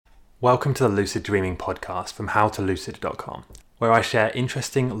Welcome to the Lucid Dreaming podcast from howtolucid.com, where I share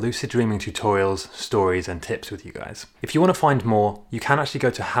interesting lucid dreaming tutorials, stories, and tips with you guys. If you want to find more, you can actually go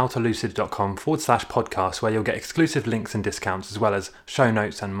to howtolucid.com/podcast, where you'll get exclusive links and discounts, as well as show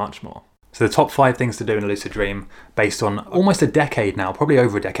notes and much more. So the top 5 things to do in a lucid dream, based on almost a decade now, probably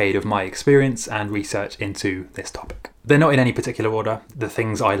over a decade of my experience and research into this topic. They're not in any particular order, the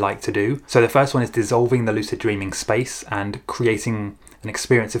things I like to do. So the first one is dissolving the lucid dreaming space and creating an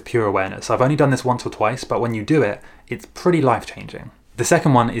experience of pure awareness. I've only done this once or twice, but when you do it, it's pretty life-changing. The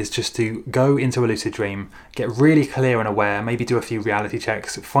second one is just to go into a lucid dream, get really clear and aware, maybe do a few reality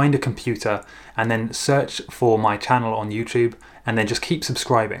checks, find a computer, and then search for my channel on YouTube, and then just keep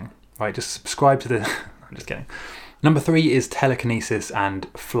subscribing, right? Just subscribe to the... I'm just kidding. Number 3 is telekinesis and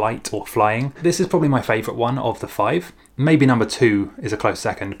flight or flying. This is probably my favourite one of the 5. Maybe number 2 is a close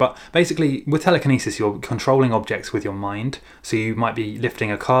second, but basically with telekinesis you're controlling objects with your mind. So you might be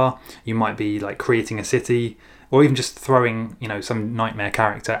lifting a car, you might be like creating a city, or even just throwing, some nightmare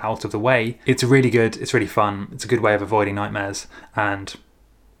character out of the way. It's really good, it's really fun, it's a good way of avoiding nightmares, and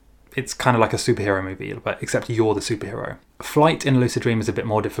it's kind of like a superhero movie, but except you're the superhero. Flight in a lucid dream is a bit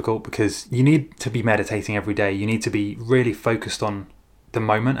more difficult because you need to be meditating every day. You need to be really focused on the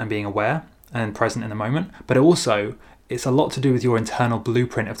moment and being aware and present in the moment. But also, it's a lot to do with your internal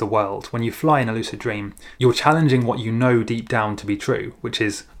blueprint of the world. When you fly in a lucid dream, you're challenging what you know deep down to be true, which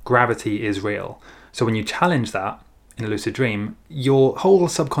is gravity is real. So when you challenge that in a lucid dream, your whole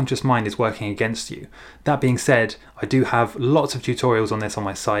subconscious mind is working against you. That being said, I do have lots of tutorials on this on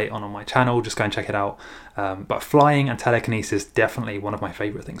my site, on my channel, just go and check it out. But flying and telekinesis, definitely one of my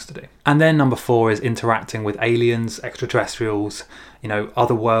favourite things to do. And then number 4 is interacting with aliens, extraterrestrials,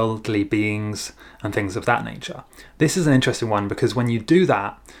 otherworldly beings and things of that nature. This is an interesting one because when you do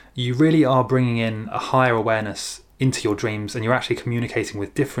that, you really are bringing in a higher awareness into your dreams and you're actually communicating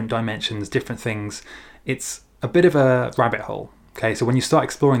with different dimensions, different things. It's a bit of a rabbit hole. Okay, so when you start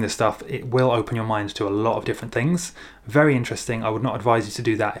exploring this stuff, it will open your mind to a lot of different things. Very interesting. I would not advise you to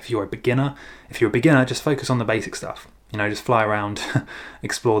do that if you're a beginner. If you're a beginner, just focus on the basic stuff. Just fly around,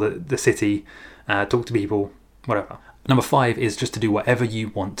 explore the city, talk to people, whatever. Number 5 is just to do whatever you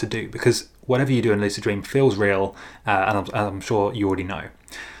want to do, because whatever you do in lucid dream feels real, and I'm sure you already know.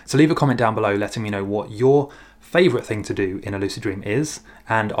 So leave a comment down below letting me know what your favourite thing to do in a lucid dream is,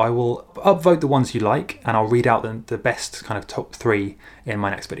 and I will upvote the ones you like and I'll read out the best kind of top 3 in my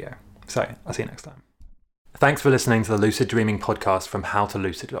next video. So I'll see you next time. Thanks for listening to the Lucid Dreaming podcast from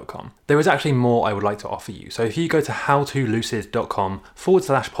howtolucid.com. There is actually more I would like to offer you. So if you go to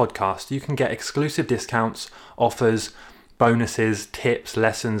howtolucid.com/podcast, you can get exclusive discounts, offers, bonuses, tips,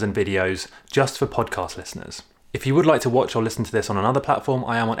 lessons and videos just for podcast listeners. If you would like to watch or listen to this on another platform,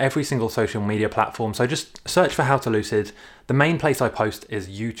 I am on every single social media platform, so just search for How to Lucid. The main place I post is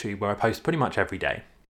YouTube, where I post pretty much every day.